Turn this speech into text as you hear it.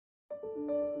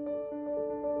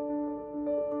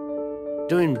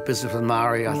Doing business with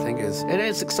Māori, I think,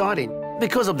 is exciting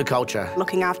because of the culture.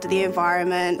 Looking after the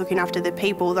environment, looking after the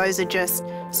people, those are just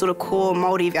sort of core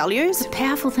Māori values. It's a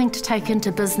powerful thing to take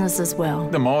into business as well.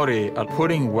 The Māori are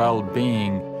putting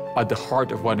well-being at the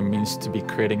heart of what it means to be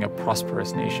creating a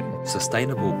prosperous nation.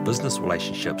 Sustainable business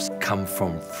relationships come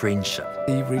from friendship.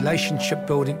 The relationship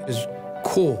building is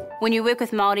core. When you work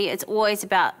with Māori, it's always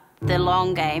about the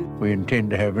long game. We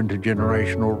intend to have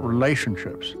intergenerational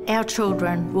relationships. Our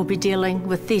children will be dealing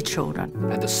with their children.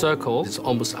 And the circle is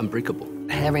almost unbreakable.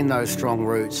 Having those strong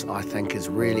roots, I think, is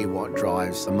really what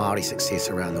drives the Māori success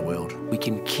around the world. We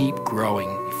can keep growing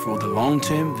for the long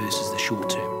term versus the short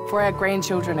term. For our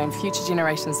grandchildren and future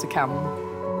generations to come.